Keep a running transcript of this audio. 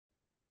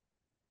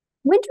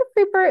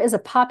Wintercreeper is a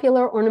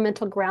popular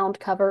ornamental ground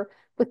cover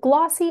with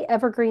glossy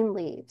evergreen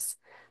leaves.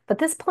 But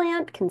this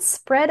plant can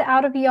spread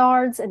out of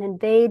yards and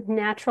invade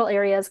natural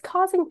areas,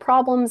 causing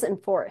problems in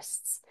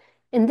forests.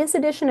 In this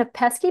edition of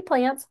Pesky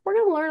Plants, we're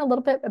going to learn a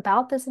little bit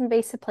about this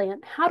invasive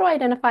plant, how to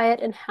identify it,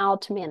 and how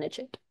to manage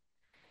it.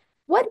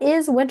 What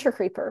is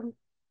wintercreeper?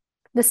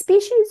 The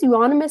species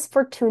Euonymus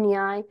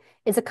fortunei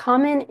is a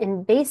common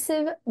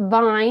invasive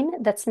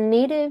vine that's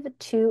native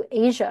to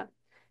Asia.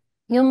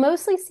 You'll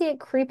mostly see it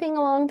creeping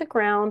along the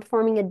ground,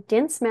 forming a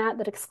dense mat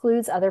that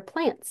excludes other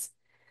plants.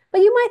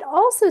 But you might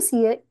also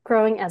see it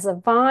growing as a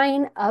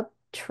vine up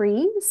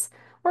trees,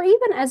 or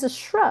even as a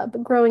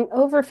shrub growing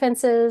over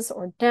fences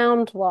or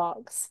downed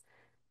logs.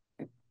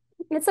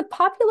 It's a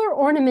popular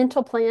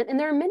ornamental plant, and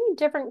there are many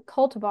different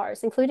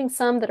cultivars, including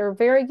some that are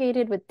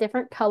variegated with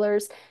different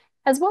colors,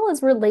 as well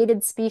as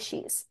related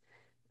species.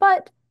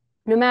 But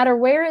no matter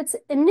where it's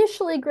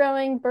initially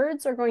growing,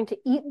 birds are going to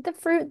eat the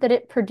fruit that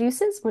it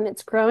produces when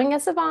it's growing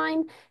as a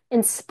vine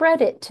and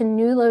spread it to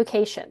new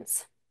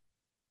locations.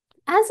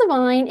 As a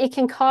vine, it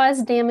can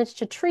cause damage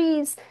to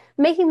trees,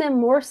 making them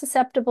more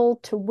susceptible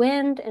to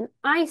wind and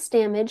ice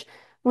damage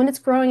when it's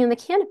growing in the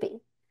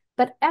canopy.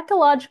 But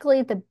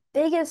ecologically, the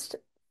biggest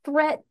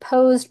threat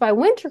posed by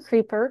winter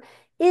creeper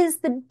is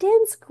the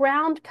dense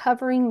ground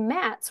covering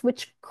mats,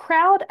 which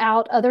crowd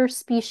out other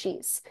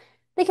species.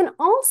 They can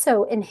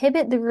also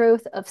inhibit the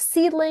growth of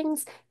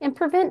seedlings and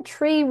prevent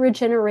tree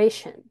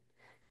regeneration.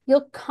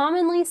 You'll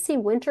commonly see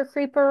winter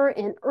creeper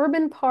in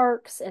urban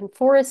parks and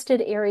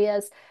forested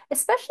areas,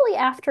 especially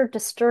after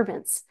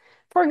disturbance.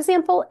 For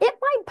example, it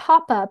might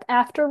pop up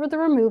after the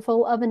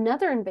removal of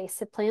another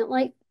invasive plant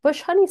like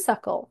bush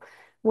honeysuckle.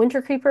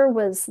 Winter creeper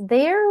was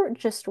there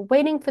just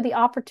waiting for the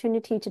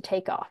opportunity to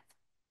take off.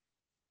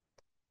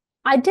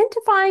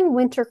 Identifying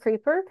winter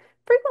creeper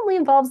frequently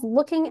involves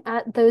looking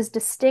at those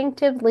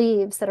distinctive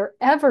leaves that are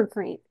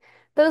evergreen.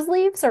 Those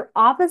leaves are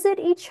opposite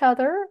each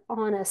other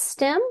on a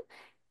stem,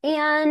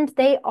 and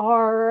they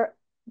are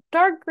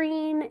dark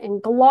green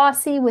and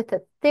glossy with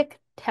a thick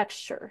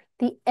texture.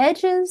 The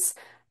edges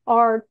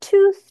are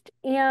toothed,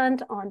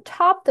 and on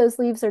top, those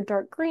leaves are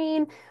dark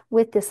green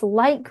with this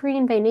light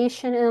green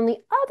veination, and on the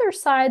other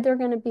side, they're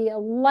going to be a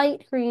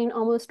light green,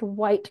 almost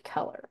white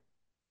color.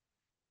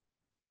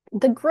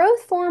 The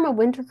growth form of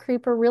winter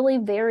creeper really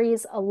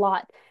varies a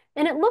lot,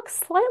 and it looks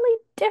slightly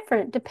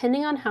different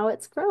depending on how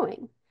it's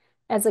growing.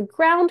 As a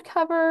ground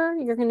cover,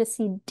 you're going to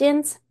see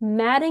dense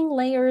matting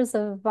layers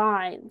of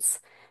vines.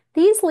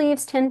 These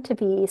leaves tend to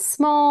be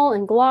small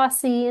and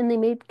glossy, and they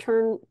may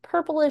turn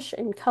purplish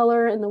in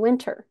color in the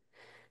winter.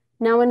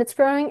 Now, when it's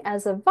growing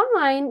as a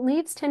vine,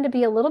 leaves tend to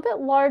be a little bit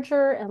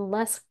larger and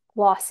less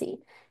glossy.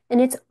 And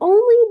it's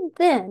only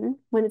then,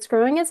 when it's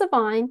growing as a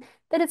vine,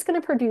 that it's going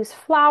to produce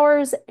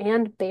flowers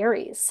and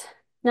berries.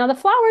 Now, the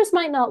flowers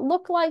might not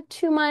look like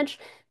too much.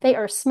 They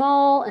are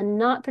small and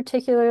not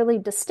particularly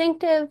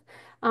distinctive,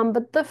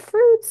 but the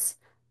fruits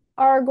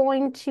are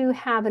going to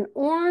have an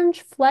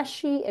orange,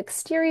 fleshy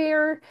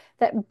exterior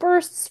that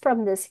bursts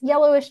from this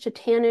yellowish to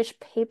tannish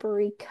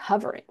papery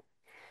covering.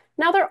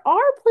 Now, there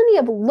are plenty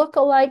of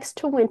lookalikes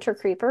to winter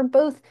creeper,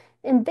 both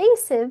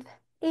invasive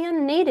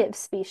and native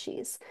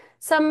species.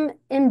 Some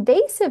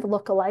invasive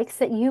lookalikes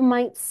that you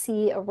might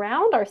see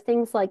around are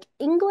things like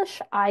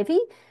English ivy,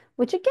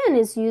 which again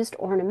is used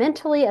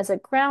ornamentally as a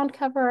ground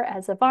cover,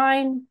 as a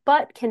vine,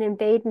 but can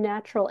invade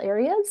natural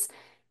areas,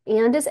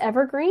 and is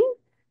evergreen.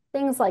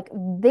 Things like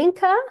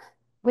vinca,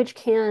 which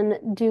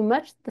can do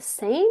much the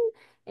same,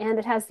 and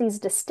it has these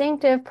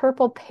distinctive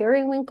purple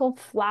periwinkle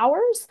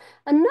flowers,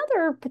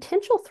 another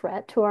potential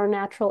threat to our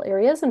natural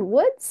areas and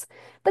woods.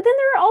 But then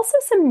there are also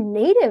some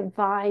native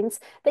vines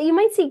that you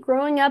might see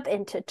growing up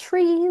into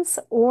trees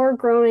or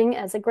growing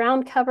as a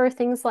ground cover,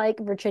 things like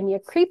Virginia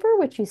creeper,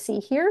 which you see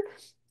here,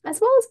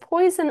 as well as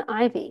poison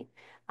ivy.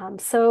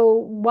 So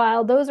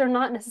while those are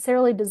not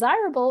necessarily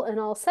desirable in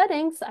all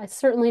settings, I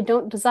certainly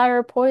don't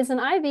desire poison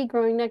ivy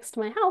growing next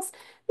to my house.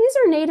 These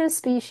are native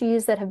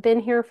species that have been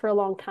here for a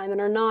long time and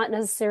are not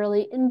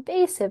necessarily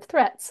invasive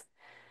threats.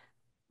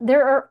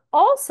 There are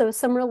also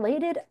some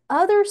related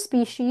other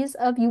species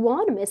of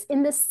Euonymus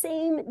in the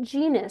same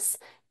genus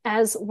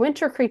as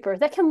winter creeper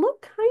that can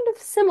look kind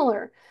of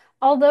similar,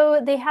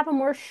 although they have a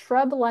more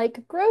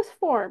shrub-like growth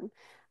form,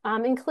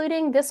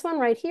 including this one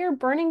right here,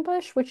 burning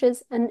bush, which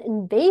is an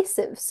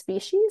invasive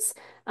species.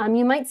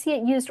 You might see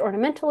it used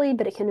ornamentally,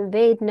 but it can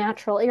invade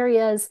natural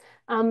areas.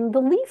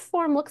 The leaf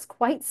form looks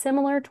quite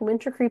similar to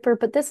winter creeper,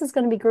 but this is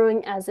going to be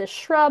growing as a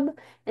shrub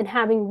and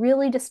having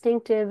really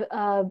distinctive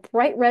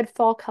bright red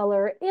fall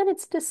color, and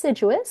it's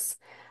deciduous.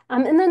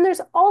 And then there's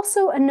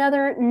also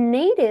another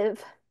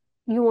native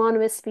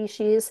euonymus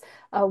species.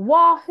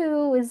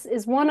 Wahoo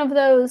is one of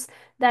those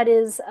that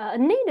is a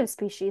native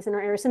species in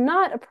our area, so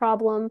not a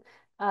problem,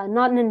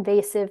 not an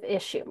invasive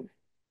issue.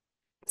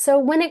 So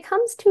when it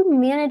comes to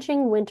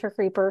managing winter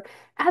creeper,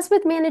 as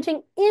with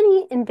managing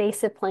any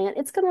invasive plant,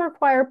 it's going to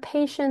require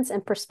patience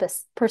and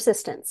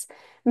persistence.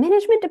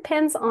 Management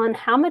depends on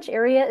how much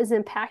area is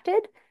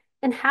impacted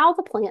and how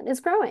the plant is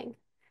growing.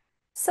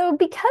 So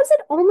because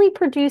it only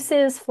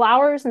produces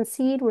flowers and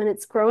seed when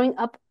it's growing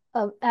up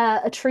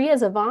a tree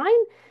as a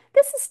vine,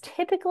 this is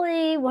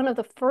typically one of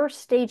the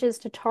first stages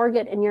to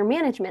target in your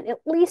management.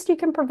 At least you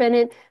can prevent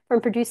it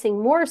from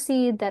producing more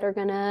seed that are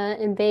going to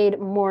invade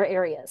more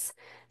areas.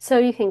 So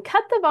you can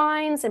cut the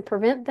vines and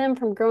prevent them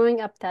from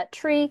growing up that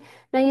tree.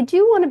 Now you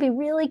do want to be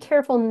really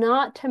careful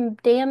not to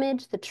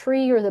damage the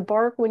tree or the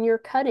bark when you're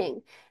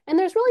cutting. And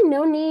there's really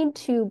no need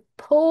to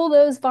pull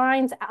those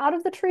vines out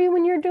of the tree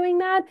when you're doing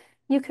that.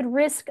 You could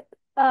risk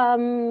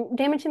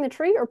damaging the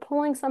tree or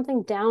pulling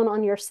something down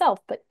on yourself,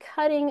 but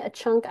cutting a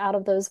chunk out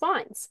of those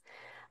vines.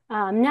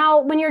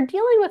 Now, when you're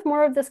dealing with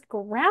more of this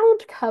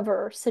ground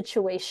cover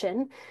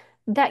situation,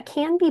 that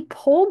can be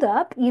pulled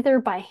up either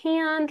by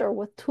hand or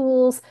with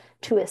tools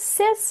to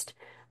assist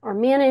or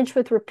manage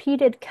with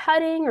repeated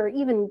cutting or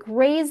even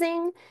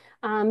grazing.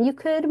 You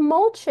could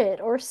mulch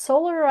it or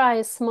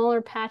solarize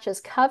smaller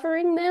patches,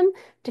 covering them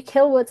to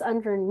kill what's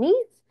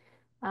underneath.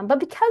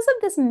 But because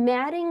of this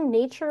matting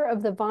nature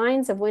of the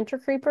vines of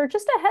Wintercreeper,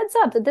 just a heads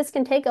up that this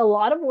can take a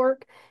lot of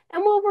work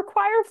and will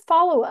require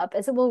follow-up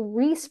as it will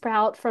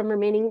resprout from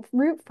remaining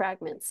root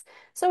fragments.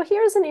 So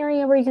here's an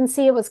area where you can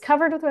see it was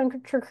covered with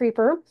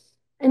Wintercreeper,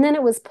 and then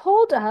it was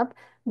pulled up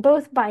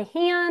both by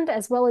hand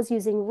as well as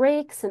using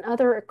rakes and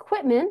other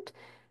equipment.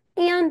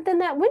 And then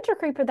that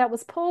Wintercreeper that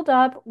was pulled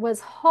up was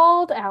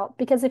hauled out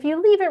because if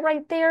you leave it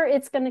right there,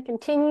 it's going to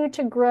continue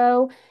to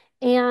grow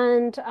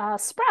and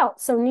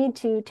sprout. So need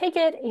to take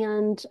it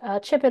and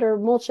chip it or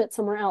mulch it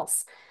somewhere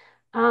else.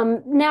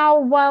 Now,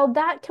 while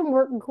that can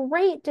work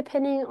great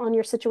depending on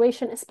your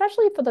situation,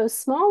 especially for those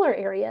smaller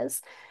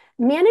areas,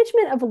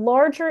 management of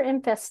larger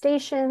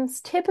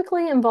infestations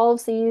typically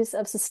involves the use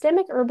of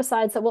systemic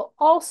herbicides that will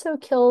also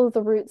kill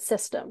the root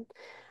system.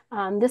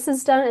 This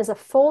is done as a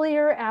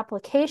foliar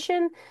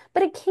application,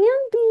 but it can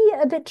be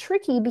a bit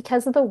tricky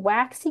because of the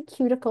waxy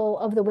cuticle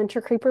of the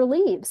Wintercreeper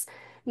leaves.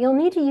 You'll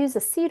need to use a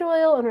seed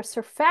oil and a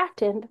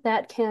surfactant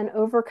that can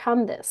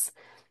overcome this.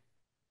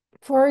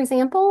 For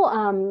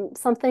example,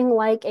 something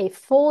like a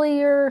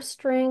foliar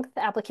strength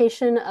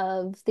application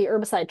of the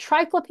herbicide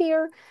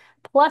triclopyr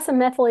plus a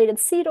methylated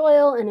seed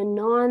oil and a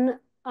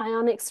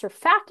non-ionic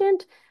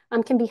surfactant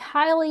can be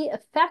highly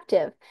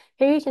effective.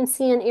 Here you can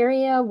see an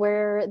area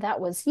where that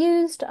was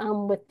used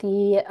with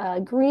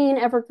the green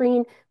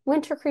evergreen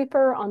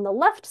Wintercreeper on the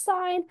left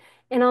side,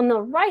 and on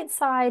the right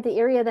side, the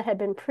area that had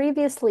been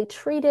previously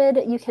treated,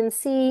 you can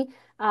see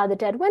the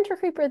dead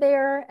Wintercreeper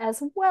there,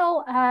 as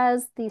well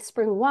as the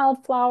spring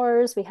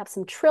wildflowers. We have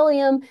some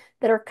trillium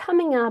that are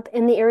coming up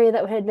in the area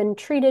that had been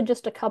treated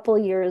just a couple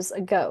years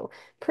ago.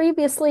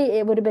 Previously,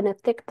 it would have been a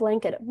thick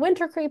blanket of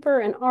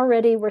Wintercreeper, and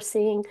already we're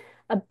seeing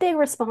a big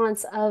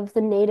response of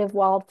the native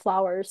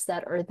wildflowers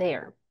that are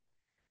there.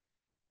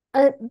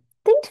 A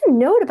thing to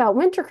note about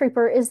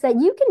Wintercreeper is that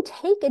you can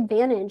take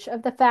advantage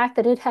of the fact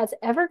that it has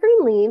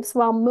evergreen leaves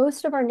while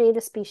most of our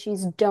native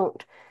species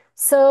don't.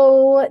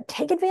 So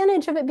take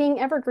advantage of it being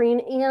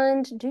evergreen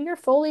and do your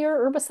foliar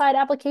herbicide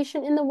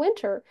application in the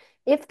winter.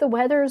 If the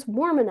weather is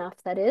warm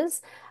enough, that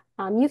is.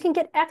 You can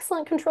get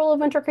excellent control of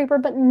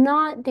Wintercreeper, but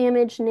not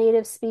damage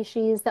native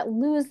species that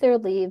lose their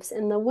leaves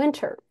in the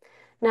winter.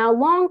 Now,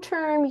 long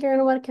term, you're going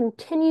to want to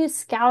continue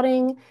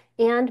scouting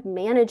and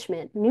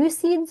management. New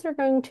seeds are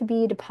going to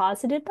be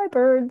deposited by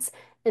birds,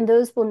 and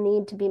those will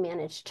need to be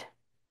managed.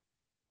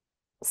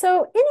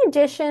 So, in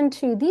addition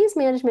to these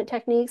management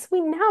techniques, we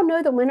now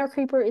know that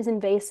Wintercreeper is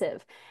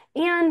invasive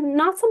and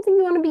not something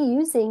you want to be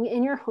using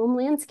in your home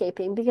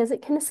landscaping because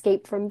it can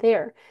escape from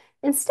there.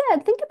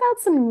 Instead, think about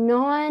some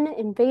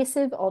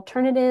non-invasive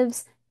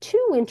alternatives to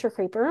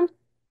Wintercreeper.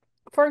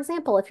 For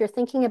example, if you're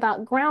thinking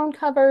about ground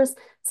covers,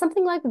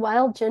 something like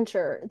wild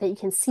ginger that you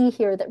can see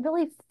here that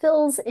really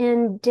fills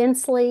in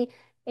densely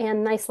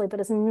and nicely, but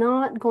is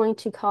not going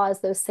to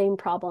cause those same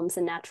problems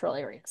in natural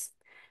areas.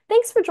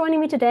 Thanks for joining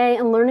me today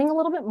and learning a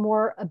little bit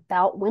more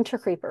about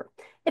Wintercreeper.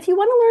 If you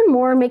want to learn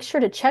more, make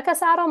sure to check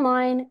us out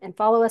online and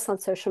follow us on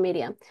social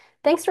media.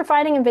 Thanks for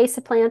fighting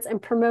invasive plants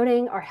and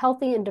promoting our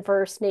healthy and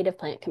diverse native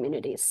plant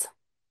communities.